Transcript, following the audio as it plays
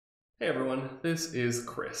Hey everyone, this is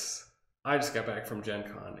Chris. I just got back from Gen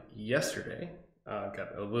Con yesterday.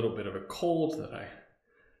 Got a little bit of a cold that I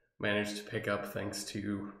managed to pick up thanks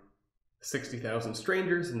to 60,000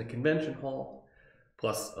 strangers in the convention hall,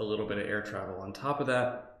 plus a little bit of air travel on top of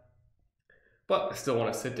that. But I still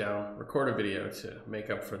want to sit down, record a video to make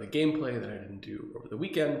up for the gameplay that I didn't do over the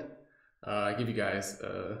weekend. Give you guys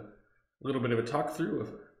a little bit of a talk through of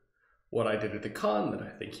what I did at the con that I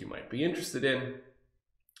think you might be interested in.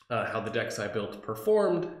 How the decks I built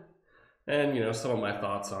performed, and some of my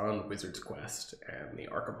thoughts on Wizard's Quest and the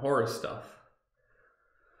Arkham horror stuff.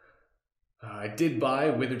 I did buy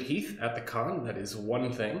Withered Heath at the con. That is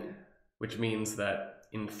one thing, which means that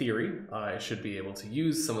in theory I should be able to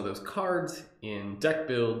use some of those cards in deck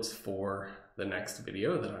builds for the next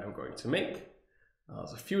video that I'm going to make.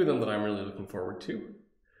 There's a few of them that I'm really looking forward to,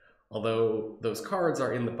 although those cards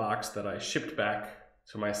are in the box that I shipped back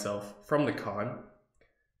to myself from the con.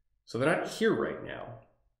 So they're not here right now,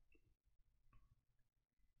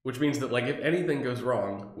 which means that if anything goes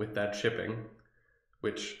wrong with that shipping,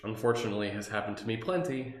 which unfortunately has happened to me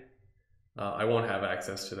plenty, I won't have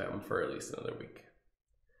access to them for at least another week.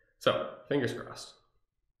 So fingers crossed.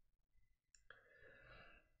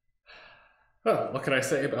 What can I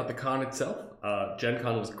say about the con itself? Gen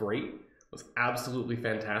Con was great. It was absolutely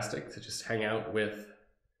fantastic to just hang out with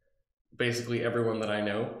basically everyone that I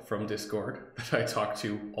know from Discord that I talk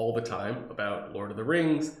to all the time about Lord of the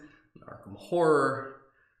Rings, and Arkham Horror,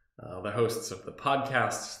 the hosts of the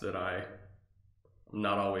podcasts that I'm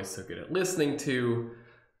not always so good at listening to,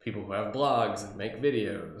 people who have blogs and make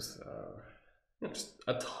videos, just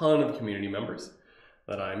a ton of community members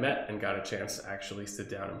that I met and got a chance to actually sit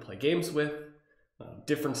down and play games with.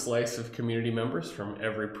 Different slice of community members from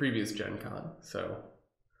every previous Gen Con, so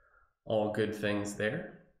all good things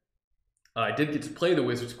there. I did get to play the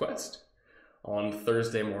Wizard's Quest on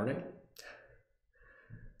Thursday morning.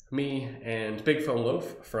 Me and Big Foam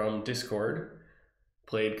Loaf from Discord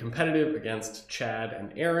played competitive against Chad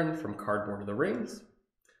and Aaron from Cardboard of the Rings,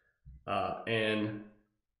 and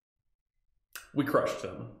we crushed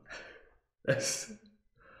them.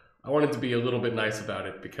 I wanted to be a little bit nice about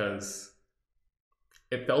it because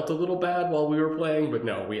it felt a little bad while we were playing, but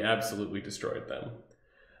no, we absolutely destroyed them.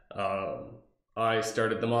 I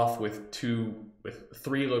started them off with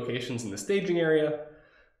three locations in the staging area,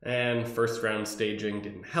 and first round staging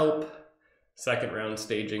didn't help. Second round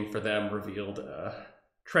staging for them revealed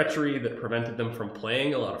treachery that prevented them from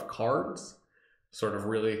playing a lot of cards, sort of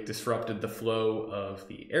really disrupted the flow of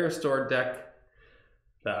the Airstore deck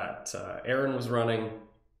that Aaron was running.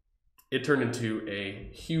 It turned into a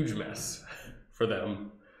huge mess for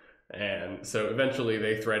them, and so eventually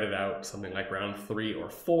they threaded out something like round 3 or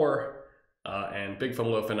 4. And Big Foam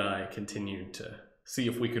Loaf and I continued to see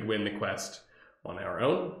if we could win the quest on our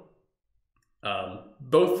own.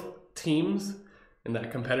 Both teams in that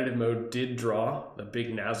competitive mode did draw the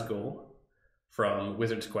big Nazgul from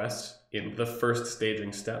Wizard's Quest in the first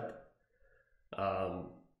staging step.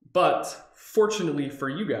 But fortunately for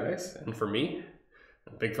you guys and for me,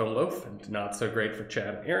 Big Foam Loaf, and not so great for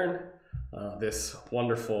Chad and Aaron, this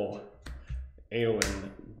wonderful Eowyn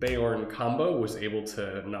Beorn combo was able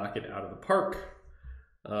to knock it out of the park.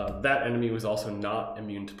 That enemy was also not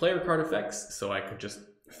immune to player card effects, so I could just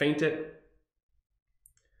feint it.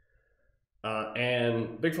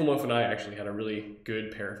 And Big Foam Loaf and I actually had a really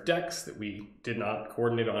good pair of decks that we did not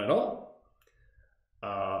coordinate on at all.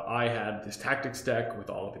 I had this tactics deck with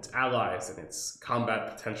all of its allies and its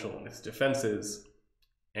combat potential and its defenses,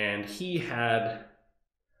 and he had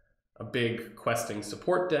a big questing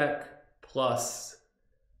support deck plus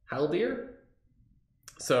Haldir.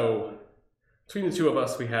 So between the two of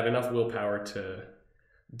us, we had enough willpower to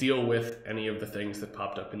deal with any of the things that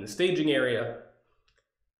popped up in the staging area.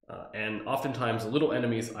 And oftentimes little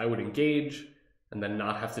enemies I would engage and then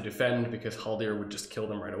not have to defend because Haldir would just kill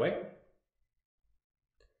them right away.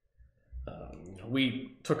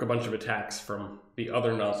 We took a bunch of attacks from the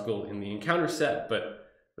other Nazgul in the encounter set, but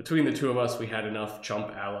between the two of us, we had enough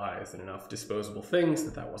chump allies and enough disposable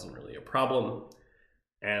things that wasn't really a problem.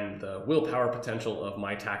 And the willpower potential of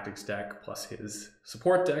my tactics deck plus his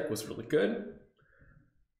support deck was really good.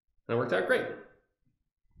 And it worked out great.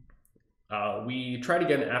 We tried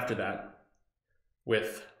again after that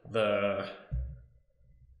with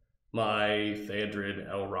my Theodred,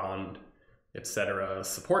 Elrond, etc.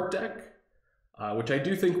 support deck, which I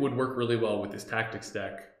do think would work really well with his tactics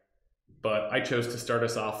deck. But I chose to start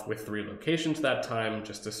us off with 3 locations that time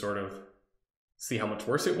just to sort of see how much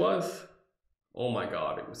worse it was. Oh my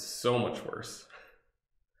god, it was so much worse.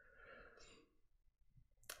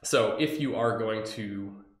 So if you are going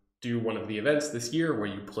to do one of the events this year where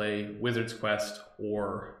you play Wizard's Quest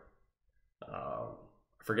or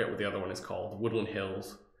I forget what the other one is called, Woodland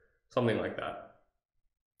Hills, something like that.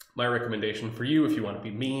 My recommendation for you, if you want to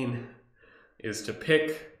be mean, is to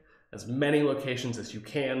pick as many locations as you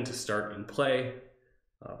can to start and play,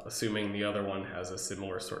 assuming the other one has a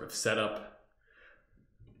similar sort of setup.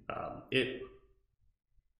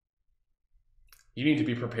 You need to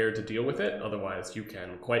be prepared to deal with it, otherwise you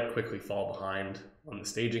can quite quickly fall behind on the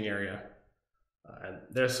staging area. And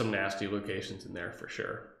there's some nasty locations in there for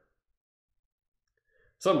sure.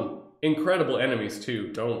 Some incredible enemies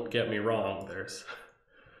too, don't get me wrong. There's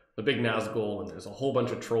the big Nazgul, and there's a whole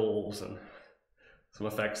bunch of trolls, and some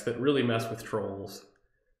effects that really mess with trolls.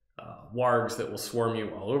 Wargs that will swarm you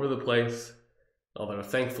all over the place, although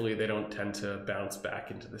thankfully they don't tend to bounce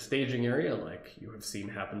back into the staging area like you have seen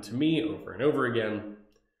happen to me over and over again.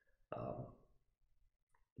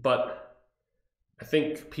 But I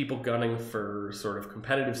think people gunning for sort of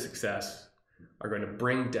competitive success are going to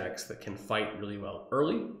bring decks that can fight really well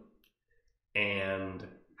early, and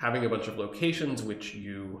having a bunch of locations which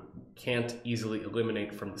you can't easily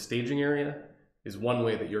eliminate from the staging area is one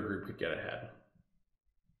way that your group could get ahead.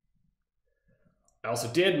 I also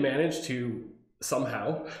did manage to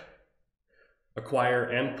somehow acquire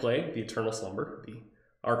and play the Eternal Slumber, the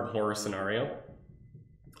Arkham Horror scenario.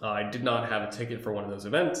 I did not have a ticket for one of those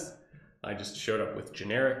events. I just showed up with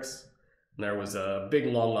generics, and there was a big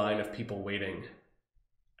long line of people waiting.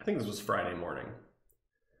 I think this was Friday morning,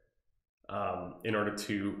 in order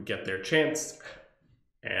to get their chance.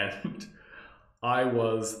 And I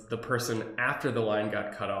was the person after the line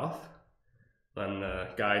got cut off. And the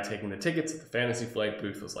guy taking the tickets at the Fantasy Flight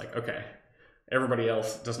booth was like, okay, everybody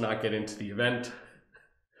else does not get into the event.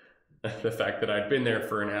 The fact that I'd been there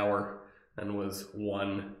for an hour and was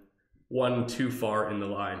one too far in the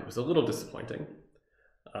line was a little disappointing.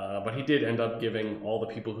 But he did end up giving all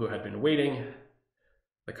the people who had been waiting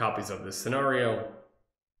the copies of this scenario.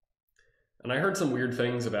 And I heard some weird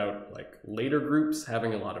things about like later groups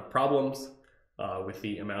having a lot of problems with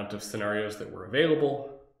the amount of scenarios that were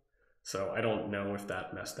available. So I don't know if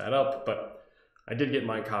that messed that up, but I did get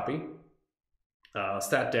my copy.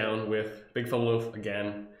 Sat down with Big Fun Loaf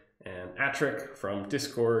again and Atrick from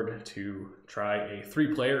Discord to try a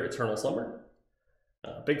 3-player Eternal Slumber.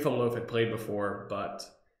 Big Fun Loaf had played before, but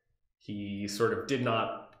he sort of did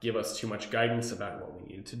not give us too much guidance about what we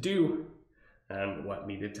needed to do and what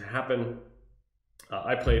needed to happen.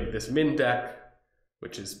 I played this min deck,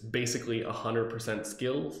 which is basically 100%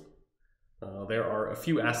 skills. There are a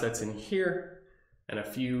few assets in here and a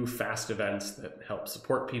few fast events that help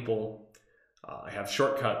support people. I have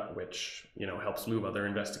Shortcut, which helps move other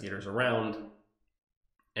investigators around.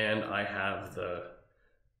 And I have the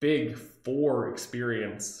big 4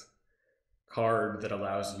 experience card that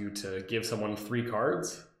allows you to give someone 3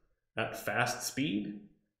 cards at fast speed.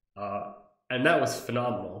 And that was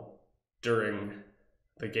phenomenal during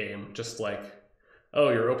the game. Just like, oh,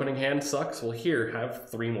 your opening hand sucks? Well, here, have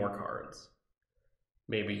 3 more cards.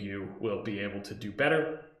 Maybe you will be able to do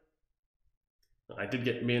better. I did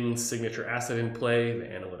get Min's signature asset in play,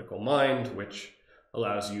 the Analytical Mind, which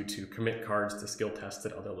allows you to commit cards to skill tests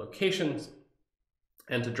at other locations,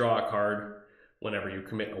 and to draw a card whenever you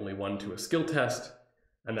commit only one to a skill test,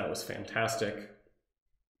 and that was fantastic.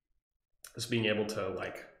 Just being able to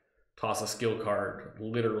like toss a skill card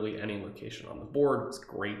literally any location on the board was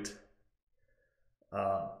great.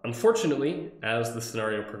 Unfortunately, as the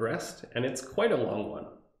scenario progressed, and it's quite a long one,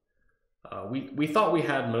 we thought we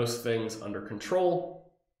had most things under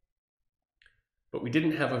control, but we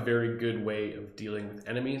didn't have a very good way of dealing with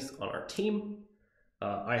enemies on our team.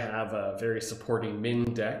 I have a very supporting min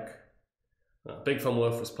deck. Big Fun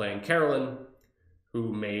Wolf was playing Carolyn,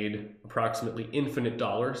 who made approximately infinite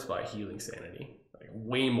dollars by healing sanity, like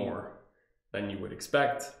way more than you would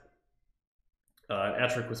expect.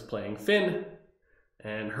 Atrick was playing Finn,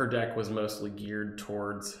 and her deck was mostly geared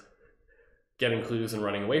towards getting clues and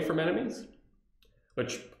running away from enemies,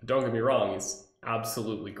 which, don't get me wrong, is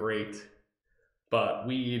absolutely great, but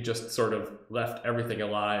we just sort of left everything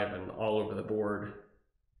alive and all over the board.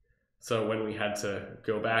 So when we had to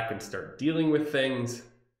go back and start dealing with things,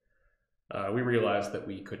 we realized that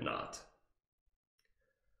we could not.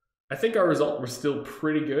 I think our result was still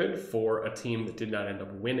pretty good for a team that did not end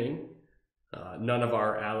up winning. None of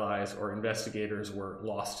our allies or investigators were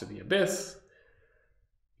lost to the abyss,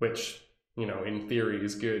 which, in theory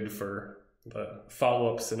is good for the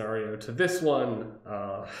follow-up scenario to this one.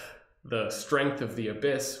 The strength of the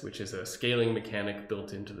abyss, which is a scaling mechanic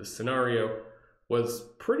built into the scenario, was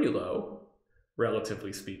pretty low,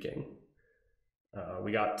 relatively speaking.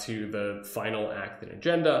 We got to the final act and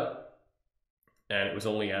agenda, and it was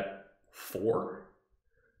only at 4,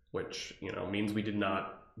 which, you know, means we did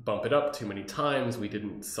not bump it up too many times. We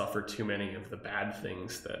didn't suffer too many of the bad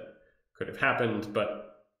things that could have happened,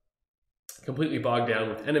 but completely bogged down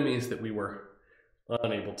with enemies that we were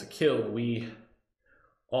unable to kill. We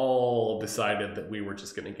all decided that we were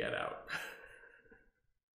just going to get out.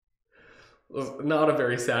 It was not a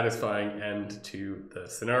very satisfying end to the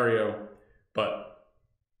scenario, but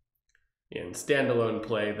in standalone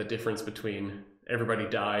play, the difference between everybody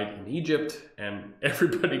died in Egypt and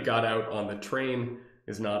everybody got out on the train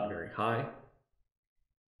is not very high.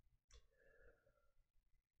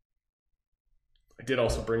 I did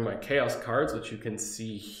also bring my Chaos cards, which you can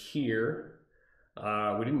see here.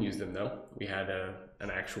 We didn't use them though. We had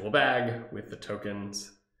an actual bag with the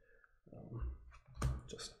tokens.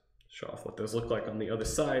 Just show off what those look like on the other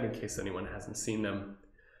side in case anyone hasn't seen them.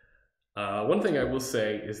 One thing I will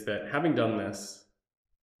say is that having done this,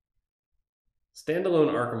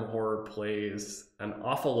 standalone Arkham Horror plays an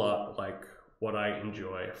awful lot like what I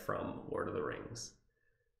enjoy from Lord of the Rings.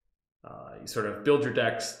 You sort of build your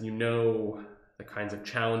decks, you know the kinds of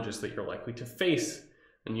challenges that you're likely to face,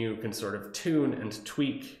 and you can sort of tune and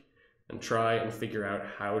tweak and try and figure out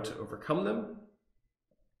how to overcome them.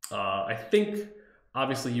 I think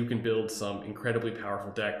obviously you can build some incredibly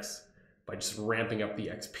powerful decks by just ramping up the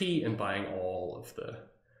XP and buying all of the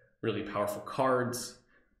really powerful cards.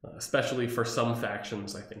 Especially for some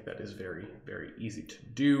factions, I think that is very, very easy to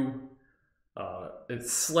do.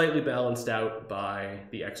 It's slightly balanced out by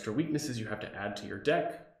the extra weaknesses you have to add to your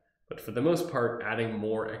deck, but for the most part, adding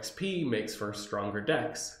more XP makes for stronger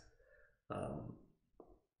decks. And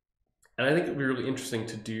I think it'd be really interesting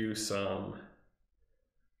to do some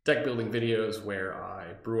deck building videos where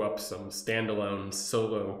I brew up some standalone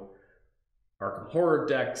solo Arkham Horror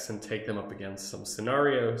decks and take them up against some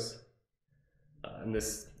scenarios. And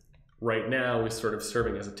this right now is sort of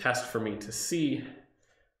serving as a test for me to see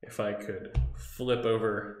if I could flip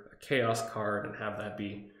over a Chaos card and have that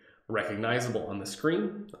be recognizable on the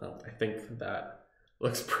screen. I think that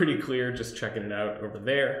looks pretty clear just checking it out over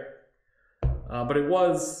there. But it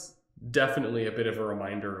was definitely a bit of a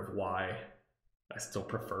reminder of why I still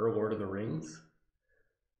prefer Lord of the Rings.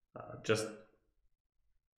 Just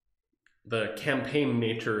the campaign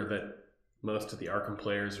nature that most of the Arkham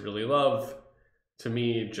players really love, to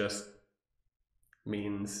me, just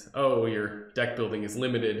means, oh, your deck building is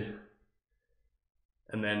limited,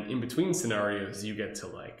 and then in between scenarios you get to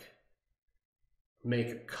like make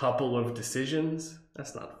a couple of decisions.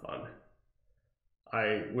 That's not fun.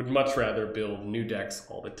 I would much rather build new decks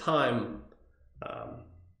all the time.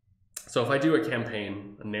 So if I do a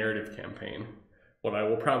campaign, a narrative campaign, what I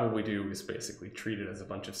will probably do is basically treat it as a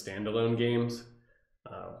bunch of standalone games,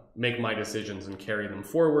 make my decisions and carry them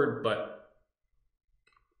forward, but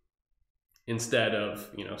instead of,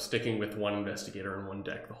 you know, sticking with one investigator and one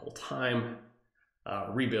deck the whole time,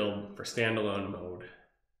 rebuild for standalone mode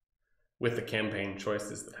with the campaign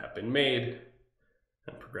choices that have been made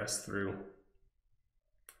and progress through.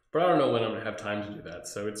 But I don't know when I'm going to have time to do that,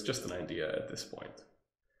 so it's just an idea at this point.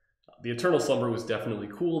 The Eternal Slumber was definitely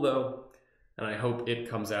cool though, and I hope it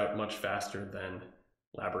comes out much faster than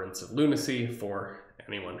Labyrinths of Lunacy for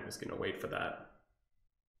anyone who's going to wait for that.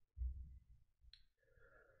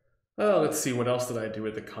 Well, let's see, what else did I do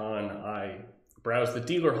at the con? I browsed the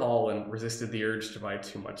dealer hall and resisted the urge to buy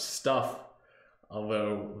too much stuff.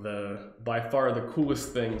 Although by far the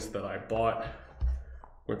coolest things that I bought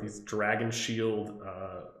were these Dragon Shield.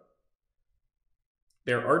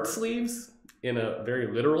 They're art sleeves in a very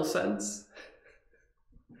literal sense.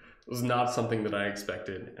 It was not something that I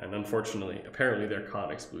expected, and unfortunately, apparently they're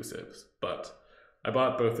con exclusives. But I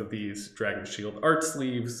bought both of these Dragon Shield art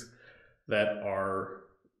sleeves that are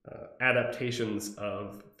adaptations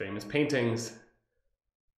of famous paintings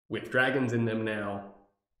with dragons in them now.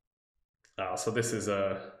 So this is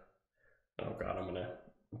a, oh god, I'm gonna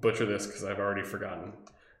butcher this because I've already forgotten.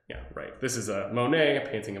 Yeah, right. This is a Monet, a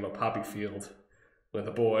painting of a poppy field with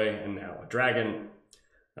a boy and now a dragon.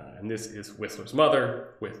 And this is Whistler's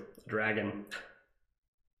mother with a dragon.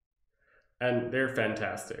 And they're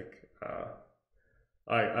fantastic.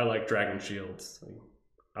 I like dragon shields.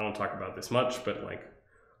 I don't talk about this much, but like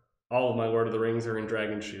all of my Lord of the Rings are in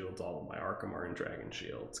dragon shields. All of my Arkham are in dragon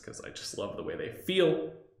shields because I just love the way they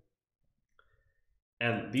feel.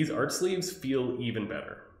 And these art sleeves feel even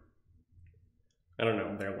better. I don't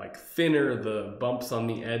know, they're like thinner. The bumps on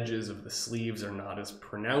the edges of the sleeves are not as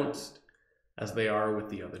pronounced as they are with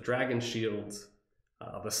the other dragon shields.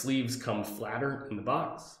 The sleeves come flatter in the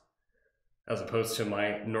box, as opposed to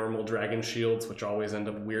my normal dragon shields, which always end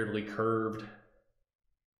up weirdly curved.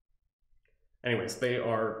 Anyways, they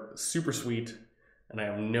are super sweet, and I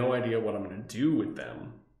have no idea what I'm going to do with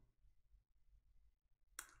them.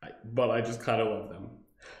 But I just kind of love them.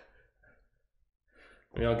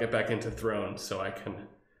 Maybe I'll get back into Thrones so I can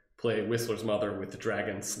play Whistler's Mother with the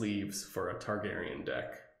dragon sleeves for a Targaryen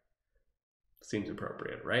deck. Seems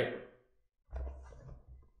appropriate, right?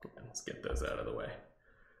 Let's get those out of the way.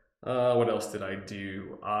 What else did I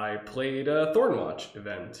do? I played a Thornwatch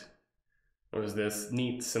event. It was this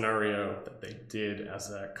neat scenario that they did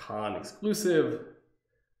as a con exclusive.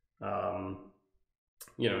 You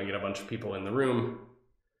know, you get a bunch of people in the room.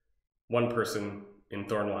 One person in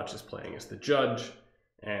Thornwatch is playing as the judge,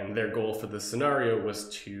 and their goal for this scenario was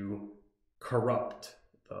to corrupt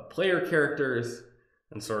the player characters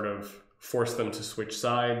and sort of force them to switch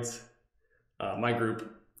sides. My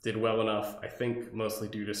group did well enough, I think mostly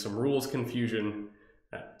due to some rules confusion,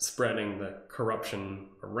 at spreading the corruption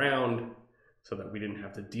around so that we didn't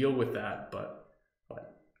have to deal with that, but like,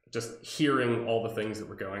 just hearing all the things that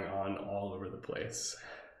were going on all over the place.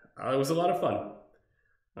 It was a lot of fun.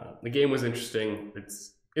 The game was interesting.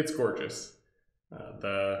 It's gorgeous.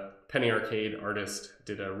 The Penny Arcade artist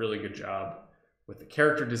did a really good job with the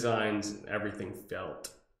character designs. Everything felt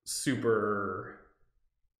super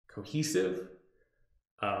cohesive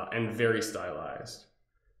and very stylized.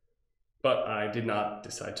 But I did not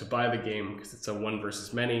decide to buy the game because it's a one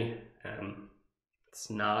versus many, and it's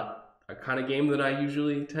not a kind of game that I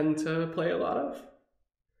usually tend to play a lot of.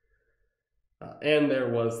 And there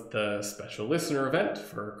was the special listener event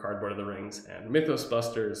for Cardboard of the Rings and Mythos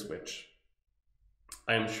Busters, which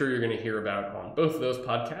I am sure you're going to hear about on both of those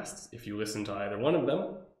podcasts if you listen to either one of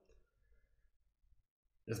them.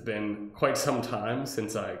 It's been quite some time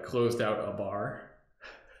since I closed out a bar,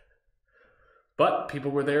 but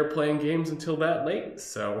people were there playing games until that late,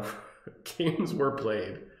 so games were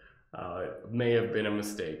played. It may have been a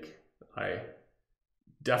mistake. I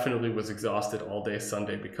definitely was exhausted all day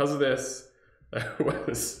Sunday because of this. There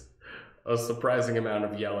was a surprising amount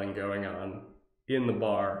of yelling going on in the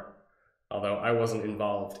bar, although I wasn't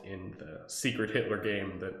involved in the secret Hitler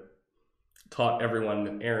game that taught everyone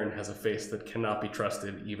that Aaron has a face that cannot be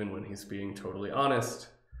trusted even when he's being totally honest.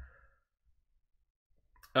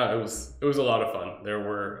 It was a lot of fun. There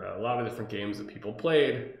were a lot of different games that people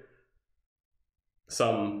played.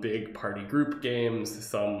 Some big party group games,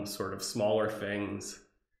 some sort of smaller things.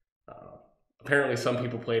 Apparently some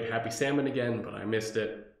people played Happy Salmon again, but I missed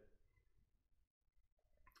it.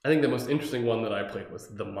 I think the most interesting one that I played was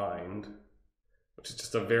The Mind, which is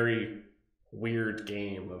just a very weird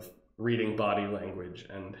game of reading body language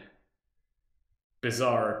and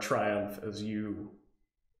bizarre triumph as you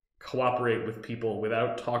cooperate with people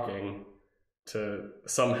without talking to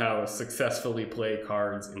somehow successfully play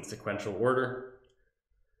cards in sequential order.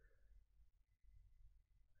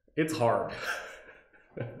 It's hard.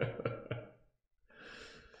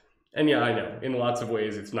 And yeah, I know, in lots of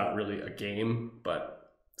ways it's not really a game,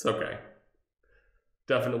 but it's okay.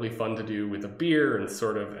 Definitely fun to do with a beer and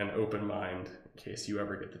sort of an open mind in case you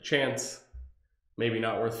ever get the chance. Maybe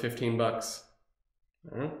not worth 15 bucks.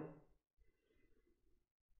 All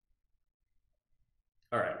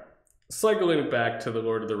right, cycling back to the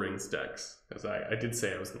Lord of the Rings decks, because I did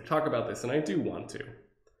say I was going to talk about this, and I do want to.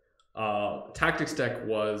 Tactics deck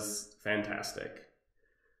was fantastic.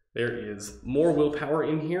 There is more willpower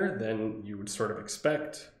in here than you would sort of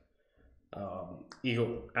expect.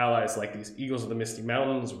 Eagle allies like these Eagles of the Misty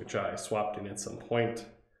Mountains, which I swapped in at some point,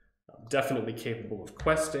 definitely capable of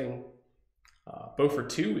questing. Bow for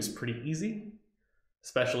 2 is pretty easy,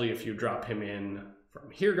 especially if you drop him in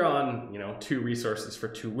from Hirgon, 2 resources for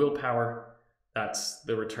 2 willpower. That's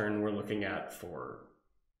the return we're looking at for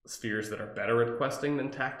spheres that are better at questing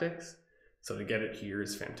than tactics. So to get it here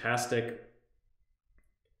is fantastic.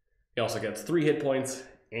 He also gets 3 hit points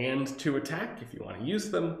and 2 attack if you want to use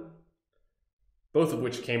them, both of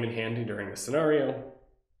which came in handy during the scenario.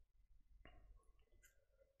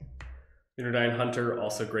 Unidine Hunter,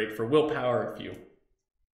 also great for willpower if you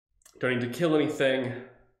don't need to kill anything.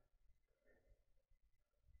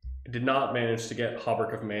 I did not manage to get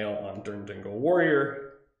Hauberk of Mail on Durndingle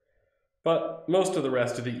Warrior, but most of the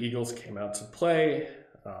rest of the Eagles came out to play.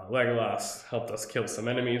 Legolas helped us kill some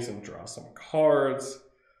enemies and draw some cards.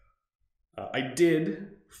 I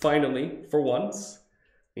did, finally, for once,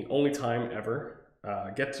 the only time ever,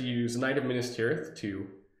 get to use Knight of Minas Tirith to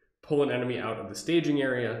pull an enemy out of the staging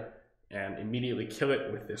area and immediately kill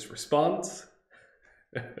it with this response.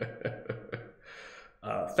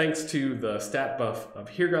 Thanks to the stat buff of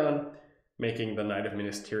Hirgon, making the Knight of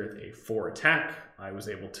Minas Tirith a 4 attack, I was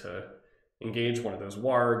able to engage one of those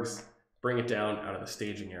wargs, bring it down out of the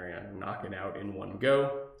staging area, and knock it out in one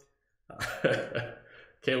go.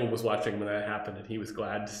 Caleb was watching when that happened, and he was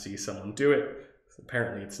glad to see someone do it.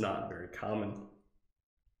 Apparently it's not very common.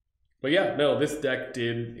 But yeah, no, this deck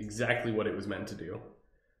did exactly what it was meant to do.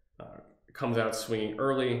 It comes out swinging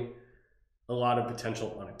early, a lot of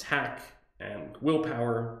potential on attack and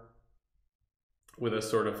willpower, with a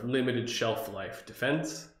sort of limited shelf life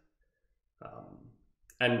defense.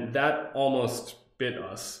 And that almost bit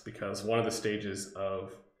us, because one of the stages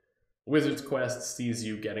of Wizard's Quest sees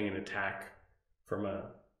you getting an attack from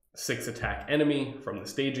a 6 attack enemy from the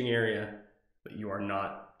staging area that you are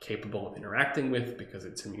not capable of interacting with because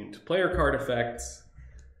it's immune to player card effects.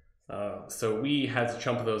 So we had to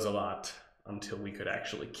chump those a lot until we could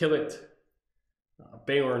actually kill it.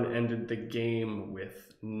 Beorn ended the game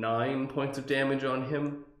with 9 points of damage on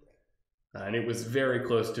him, and it was very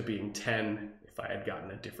close to being 10 if I had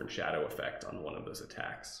gotten a different shadow effect on one of those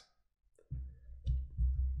attacks.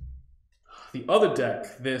 The other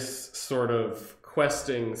deck, this sort of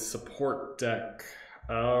questing support deck,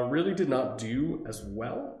 really did not do as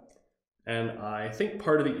well. And I think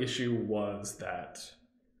part of the issue was that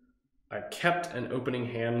I kept an opening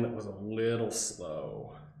hand that was a little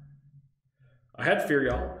slow. I had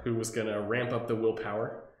Furial, who was going to ramp up the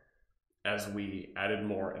willpower as we added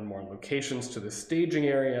more and more locations to the staging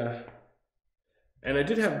area. And I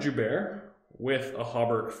did have Joubert with a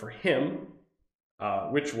Hauberk for him,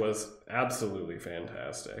 which was absolutely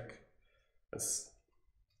fantastic. There's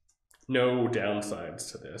no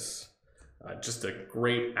downsides to this. Just a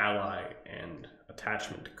great ally and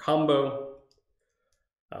attachment combo.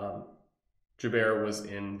 Joubert was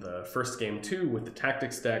in the first game too with the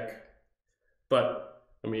tactics deck. But,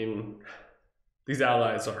 I mean, these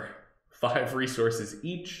allies are 5 resources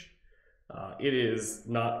each. It is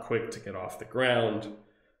not quick to get off the ground.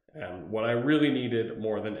 And what I really needed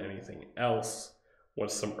more than anything else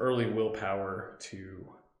was some early willpower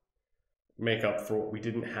to make up for what we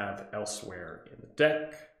didn't have elsewhere in the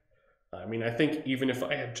deck. I mean, I think even if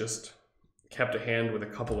I had just kept a hand with a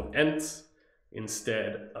couple of Ents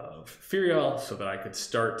instead of Furial so that I could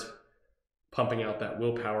start pumping out that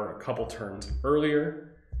willpower a couple turns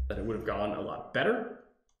earlier, that it would have gone a lot better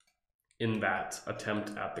in that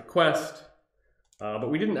attempt at the quest. But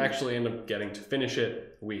we didn't actually end up getting to finish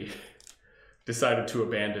it. We decided to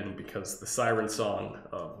abandon because the siren song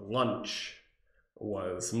of lunch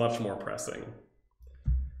was much more pressing.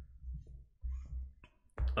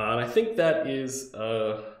 And I think that is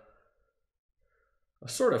a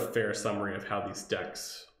sort of fair summary of how these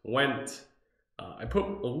decks went. I put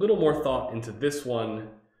a little more thought into this one,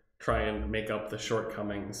 try and make up the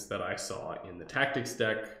shortcomings that I saw in the tactics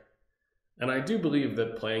deck. And I do believe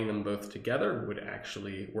that playing them both together would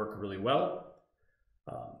actually work really well,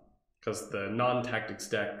 because the non-tactics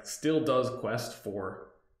deck still does quest for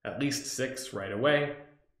at least 6 right away.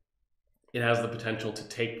 It has the potential to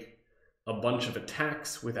take a bunch of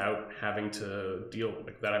attacks without having to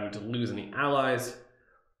lose any allies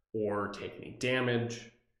or take any damage.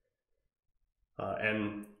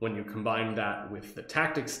 And when you combine that with the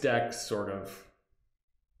tactics deck sort of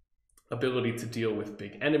ability to deal with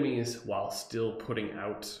big enemies while still putting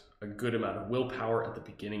out a good amount of willpower at the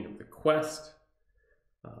beginning of the quest,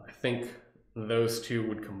 I think those two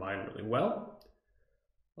would combine really well.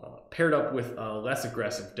 Paired up with a less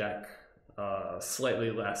aggressive deck, slightly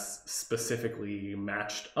less specifically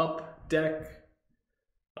matched up deck,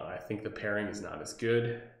 I think the pairing is not as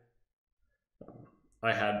good.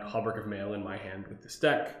 I had Hauberk of Mail in my hand with this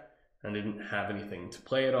deck and didn't have anything to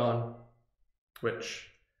play it on, which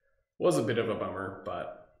was a bit of a bummer,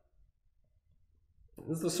 but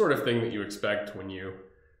it's the sort of thing that you expect when you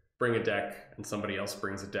bring a deck and somebody else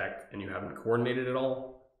brings a deck and you haven't coordinated it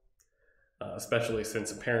all. Especially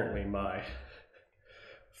since apparently my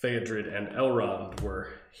Theodred and Elrond were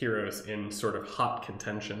heroes in sort of hot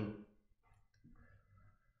contention.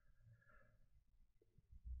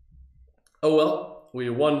 Oh well. We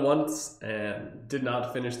won once and did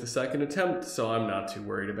not finish the second attempt, so I'm not too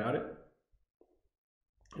worried about it.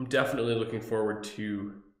 I'm definitely looking forward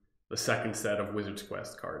to the second set of Wizard's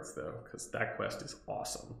Quest cards, though, because that quest is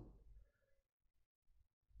awesome.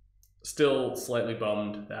 Still slightly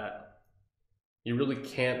bummed that you really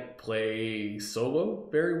can't play solo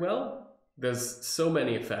very well. There's so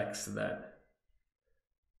many effects that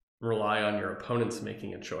rely on your opponents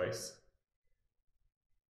making a choice.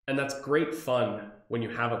 And that's great fun when you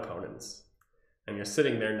have opponents and you're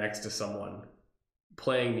sitting there next to someone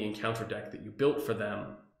playing the encounter deck that you built for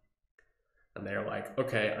them. And they're like,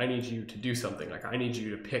 okay, I need you to do something. Like, I need you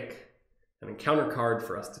to pick an encounter card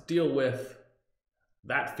for us to deal with.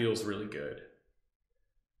 That feels really good.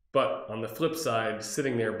 But on the flip side,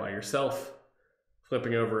 sitting there by yourself,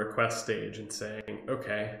 flipping over a quest stage and saying,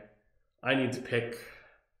 okay, I need to pick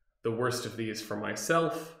the worst of these for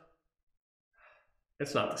myself.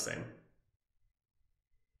 It's not the same.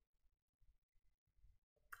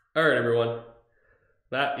 All right, everyone.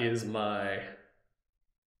 That is my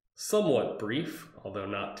somewhat brief, although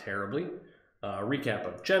not terribly, recap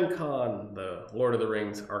of Gen Con, the Lord of the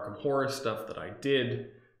Rings Arkham Horror stuff that I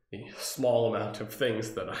did, the small amount of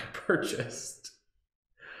things that I purchased.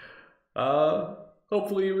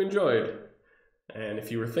 Hopefully you enjoyed. And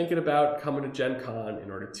if you were thinking about coming to Gen Con in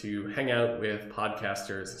order to hang out with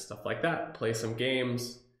podcasters and stuff like that, play some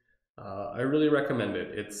games, I really recommend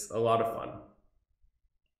it. It's a lot of fun.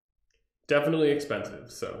 Definitely expensive,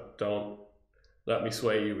 so don't let me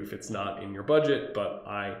sway you if it's not in your budget, but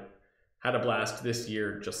I had a blast this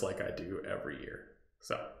year just like I do every year.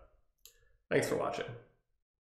 So, thanks for watching.